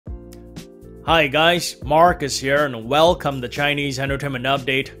Hi guys, Marcus here and welcome to Chinese Entertainment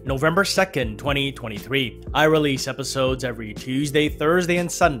Update, November 2nd, 2023. I release episodes every Tuesday, Thursday, and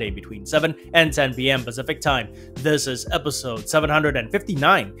Sunday between 7 and 10 PM Pacific Time. This is episode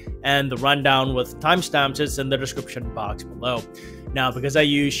 759, and the rundown with timestamps is in the description box below. Now, because I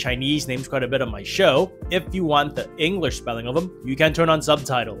use Chinese names quite a bit on my show, if you want the English spelling of them, you can turn on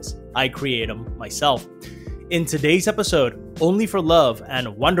subtitles. I create them myself. In today's episode, Only for Love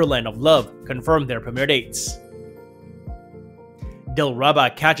and Wonderland of Love confirm their premiere dates.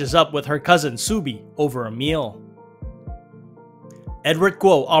 Dilraba catches up with her cousin Subi over a meal. Edward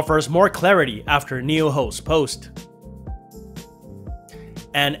Guo offers more clarity after Neo Hou's post.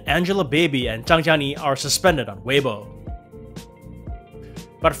 And Angelababy and Zhang Jiani are suspended on Weibo.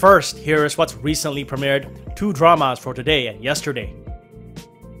 But first, here is what's recently premiered, two dramas for today and yesterday.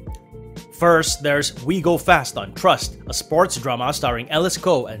 First, there's We Go Fast on Trust, a sports drama starring Alice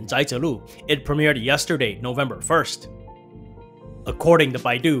Ko and Zai Zilu. It premiered yesterday, November 1st. According to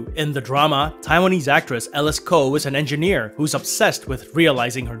Baidu, in the drama, Taiwanese actress Alice Ko is an engineer who's obsessed with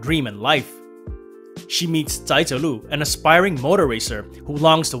realizing her dream in life. She meets Zai Zilu, an aspiring motor racer who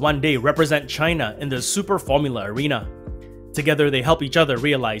longs to one day represent China in the Super Formula arena. Together, they help each other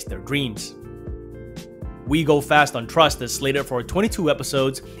realize their dreams. We Go Fast on Trust is slated for 22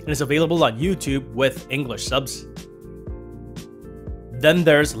 episodes and is available on YouTube with English subs. Then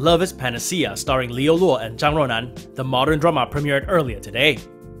there's Love is Panacea starring Leo Luo and Zhang Ronan. The modern drama premiered earlier today.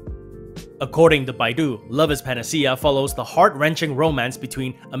 According to Baidu, Love is Panacea follows the heart-wrenching romance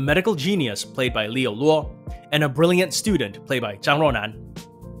between a medical genius played by Leo Luo and a brilliant student played by Zhang Ronan.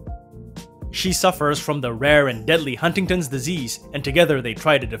 She suffers from the rare and deadly Huntington's disease, and together they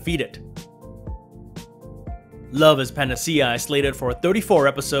try to defeat it. Love is Panacea is slated for 34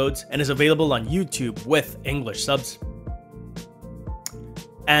 episodes and is available on YouTube with English subs.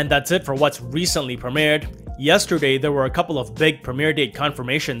 And that's it for what's recently premiered. Yesterday, there were a couple of big premiere date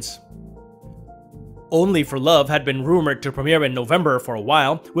confirmations. Only for Love had been rumored to premiere in November for a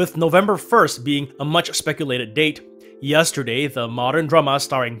while, with November 1st being a much speculated date. Yesterday, the modern drama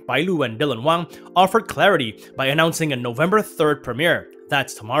starring Bai Lu and Dylan Wang offered clarity by announcing a November 3rd premiere.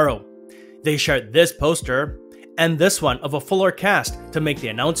 That's tomorrow. They shared this poster and this one of a fuller cast to make the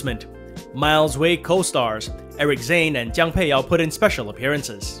announcement. Miles Wei co-stars, Eric Zane and Jiang Peiyao put in special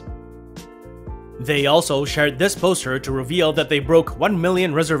appearances. They also shared this poster to reveal that they broke 1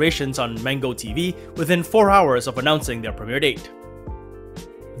 million reservations on Mango TV within 4 hours of announcing their premiere date.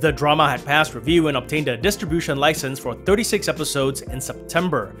 The drama had passed review and obtained a distribution license for 36 episodes in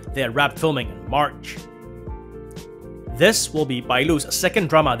September. They had wrapped filming in March. This will be Bai Lu's second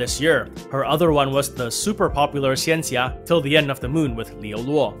drama this year. Her other one was the super popular Xianxia Till the End of the Moon with Leo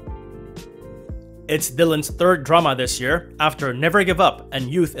Luo. It's Dylan's third drama this year, after Never Give Up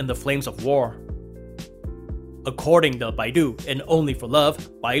and Youth in the Flames of War. According to Baidu, in Only for Love,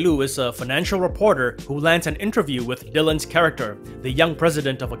 Bai Lu is a financial reporter who lands an interview with Dylan's character, the young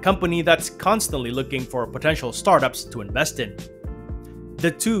president of a company that's constantly looking for potential startups to invest in. The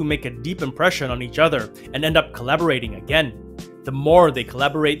two make a deep impression on each other and end up collaborating again. The more they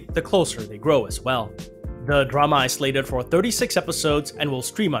collaborate, the closer they grow as well. The drama is slated for 36 episodes and will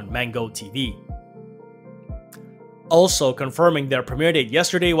stream on Mango TV. Also confirming their premiere date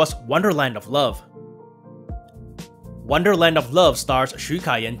yesterday was Wonderland of Love. Wonderland of Love stars Xu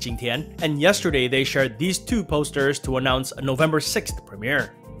Kai and Jing Tian, and yesterday they shared these two posters to announce a November 6th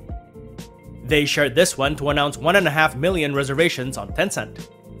premiere. They shared this one to announce 1.5 million reservations on Tencent.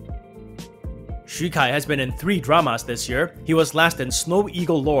 Xu Kai has been in 3 dramas this year. He was last in Snow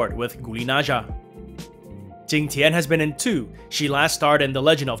Eagle Lord with Guli Naja. Jing Tian has been in 2. She last starred in The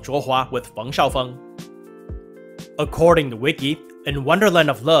Legend of Zhuohua with Feng Shaofeng. According to Wiki, in Wonderland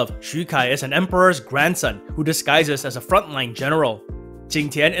of Love, Xu Kai is an emperor's grandson who disguises as a frontline general. Jing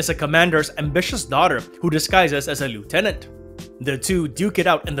Tian is a commander's ambitious daughter who disguises as a lieutenant. The two duke it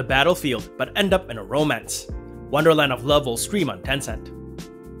out in the battlefield, but end up in a romance. Wonderland of Love will stream on Tencent.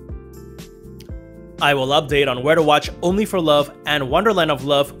 I will update on where to watch Only for Love and Wonderland of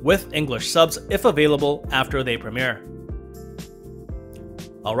Love with English subs if available after they premiere.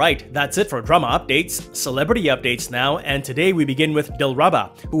 Alright, that's it for drama updates, celebrity updates now, and today we begin with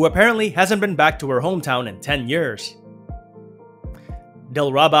Dilraba, who apparently hasn't been back to her hometown in 10 years.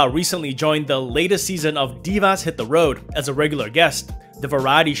 Dilraba recently joined the latest season of Divas Hit the Road as a regular guest. The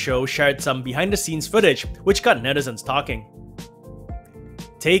variety show shared some behind-the-scenes footage, which got netizens talking.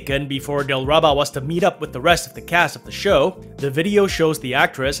 Taken before Dilraba was to meet up with the rest of the cast of the show, the video shows the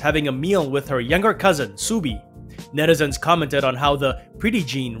actress having a meal with her younger cousin, Subi. Netizens commented on how the pretty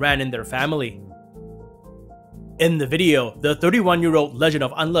gene ran in their family. In the video, the 31-year-old Legend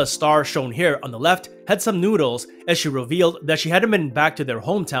of Anla star shown here on the left had some noodles as she revealed that she hadn't been back to their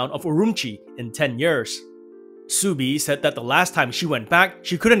hometown of Urumqi in 10 years. Subi said that the last time she went back,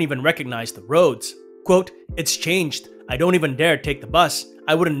 she couldn't even recognize the roads. Quote, "It's changed. I don't even dare take the bus.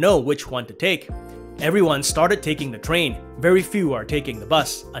 I wouldn't know which one to take. Everyone started taking the train. Very few are taking the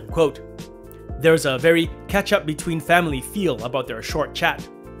bus." Unquote. There's a very catch-up-between-family feel about their short chat.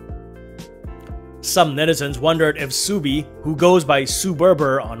 Some netizens wondered if Subi, who goes by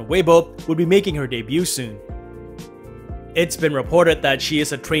Suberber on Weibo, would be making her debut soon. It's been reported that she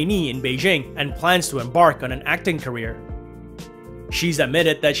is a trainee in Beijing and plans to embark on an acting career. She's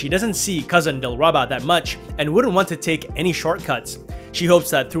admitted that she doesn't see cousin Dilraba that much and wouldn't want to take any shortcuts. She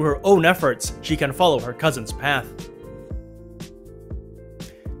hopes that through her own efforts, she can follow her cousin's path.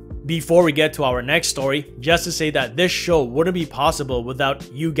 Before we get to our next story, just to say that this show wouldn't be possible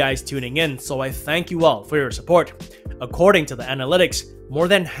without you guys tuning in, so I thank you all for your support. According to the analytics, more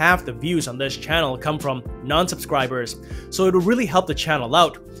than half the views on this channel come from non-subscribers, so it would really help the channel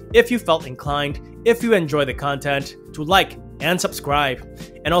out if you felt inclined, if you enjoy the content, to like and subscribe,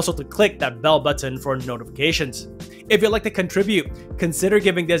 and also to click that bell button for notifications. If you'd like to contribute, consider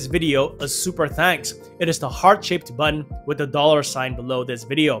giving this video a super thanks. It is the heart-shaped button with the $ below this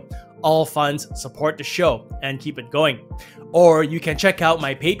video. All funds support the show and keep it going. Or you can check out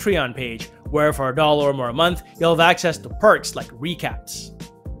my Patreon page, where for $1 or more a month, you'll have access to perks like recaps.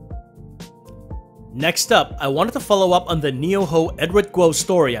 Next up, I wanted to follow up on the Neo Hou Edward Guo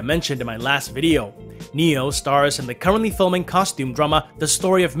story I mentioned in my last video. Neo stars in the currently filming costume drama The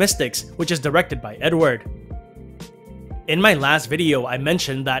Story of Mystics, which is directed by Edward. In my last video, I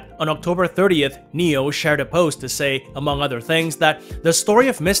mentioned that on October 30th, Neo shared a post to say, among other things, that The Story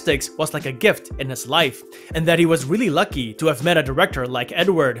of Mystics was like a gift in his life, and that he was really lucky to have met a director like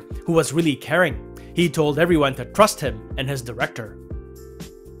Edward, who was really caring. He told everyone to trust him and his director.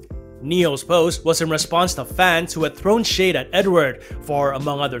 Neo's post was in response to fans who had thrown shade at Edward for,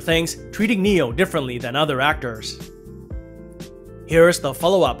 among other things, treating Neo differently than other actors. Here's the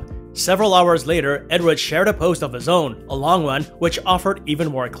follow-up. Several hours later, Edward shared a post of his own, a long one, which offered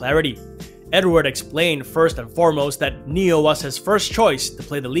even more clarity. Edward explained first and foremost that Neo was his first choice to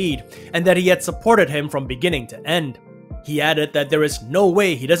play the lead, and that he had supported him from beginning to end. He added that there is no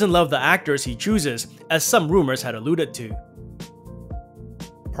way he doesn't love the actors he chooses, as some rumors had alluded to.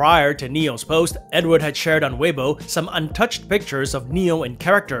 Prior to Neo's post, Edward had shared on Weibo some untouched pictures of Neo in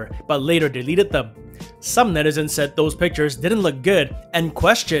character, but later deleted them. Some netizens said those pictures didn't look good and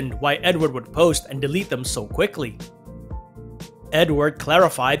questioned why Edward would post and delete them so quickly. Edward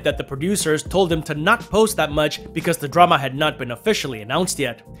clarified that the producers told him to not post that much because the drama had not been officially announced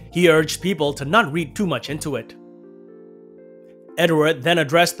yet. He urged people to not read too much into it. Edward then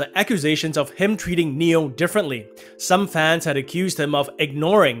addressed the accusations of him treating Neo differently. Some fans had accused him of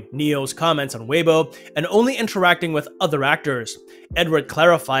ignoring Neo's comments on Weibo and only interacting with other actors. Edward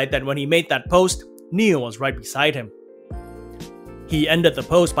clarified that when he made that post, Neo was right beside him. He ended the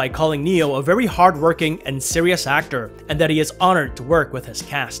post by calling Neo a very hardworking and serious actor, and that he is honored to work with his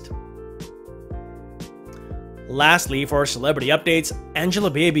cast. Lastly, for celebrity updates,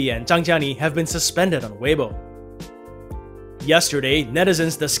 Angelababy and Zhang Jiani have been suspended on Weibo. Yesterday,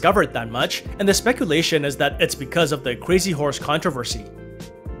 netizens discovered that much, and the speculation is that it's because of the Crazy Horse controversy.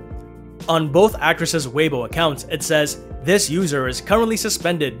 On both actresses' Weibo accounts, it says, "This user is currently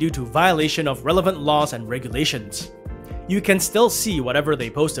suspended due to violation of relevant laws and regulations." You can still see whatever they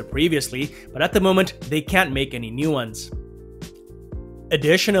posted previously, but at the moment, they can't make any new ones.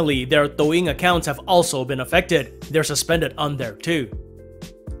 Additionally, their Douyin accounts have also been affected. They're suspended on there too.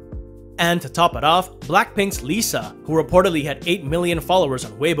 And to top it off, Blackpink's Lisa, who reportedly had 8 million followers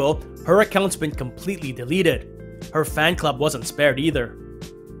on Weibo, her account's been completely deleted. Her fan club wasn't spared either.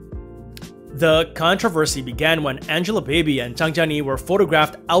 The controversy began when Angelababy and Zhang Jiani were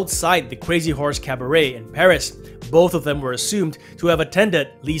photographed outside the Crazy Horse Cabaret in Paris. Both of them were assumed to have attended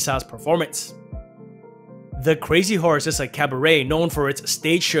Lisa's performance. The Crazy Horse is a cabaret known for its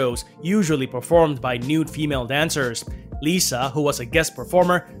stage shows, usually performed by nude female dancers. Lisa, who was a guest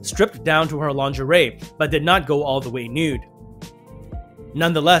performer, stripped down to her lingerie, but did not go all the way nude.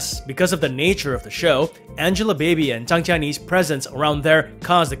 Nonetheless, because of the nature of the show, Angelababy and Zhang Jiani's presence around there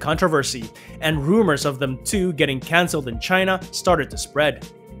caused a controversy, and rumors of them two getting cancelled in China started to spread.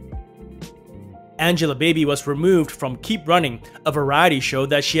 Angelababy was removed from Keep Running, a variety show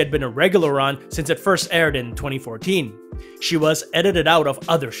that she had been a regular on since it first aired in 2014. She was edited out of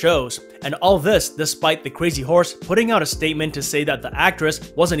other shows, and all this despite the Crazy Horse putting out a statement to say that the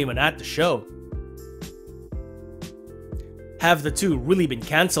actress wasn't even at the show. Have the two really been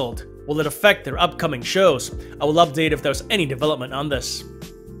cancelled? Will it affect their upcoming shows? I will update if there's any development on this.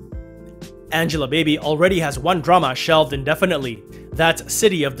 Angelababy already has one drama shelved indefinitely. That's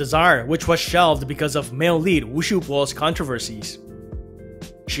City of Desire, which was shelved because of male lead Wu Xiubo's controversies.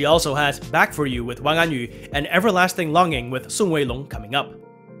 She also has Back For You with Wang Anyu and Everlasting Longing with Song Weilong coming up.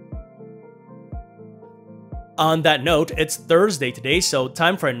 On that note, it's Thursday today, so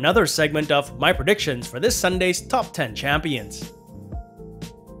time for another segment of my predictions for this Sunday's Top 10 Champions.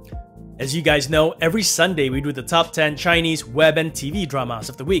 As you guys know, every Sunday we do the top 10 Chinese web and TV dramas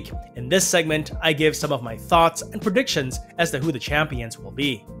of the week. In this segment, I give some of my thoughts and predictions as to who the champions will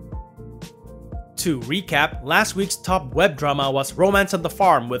be. To recap, last week's top web drama was Romance on the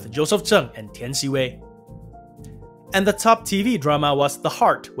Farm with Joseph Zheng and Tian Xiwei. And the top TV drama was The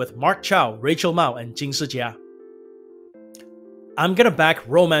Heart with Mark Chow, Rachel Mao, and Jing Shijia. I'm gonna back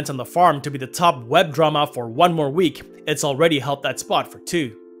Romance on the Farm to be the top web drama for one more week. It's already held that spot for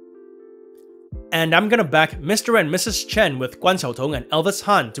 2. And I'm gonna back Mr. and Mrs. Chen with Guan Xiaotong and Elvis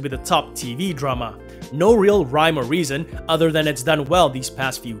Han to be the top TV drama. No real rhyme or reason other than it's done well these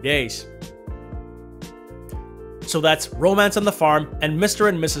past few days. So that's Romance on the Farm and Mr.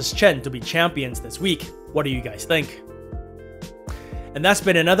 and Mrs. Chen to be champions this week. What do you guys think? And that's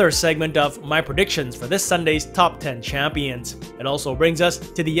been another segment of my predictions for this Sunday's Top 10 Champions. It also brings us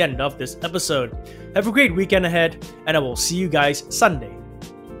to the end of this episode. Have a great weekend ahead, and I will see you guys Sunday.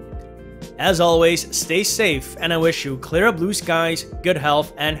 As always, stay safe, and I wish you clear blue skies, good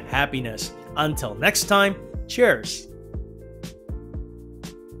health, and happiness. Until next time, cheers!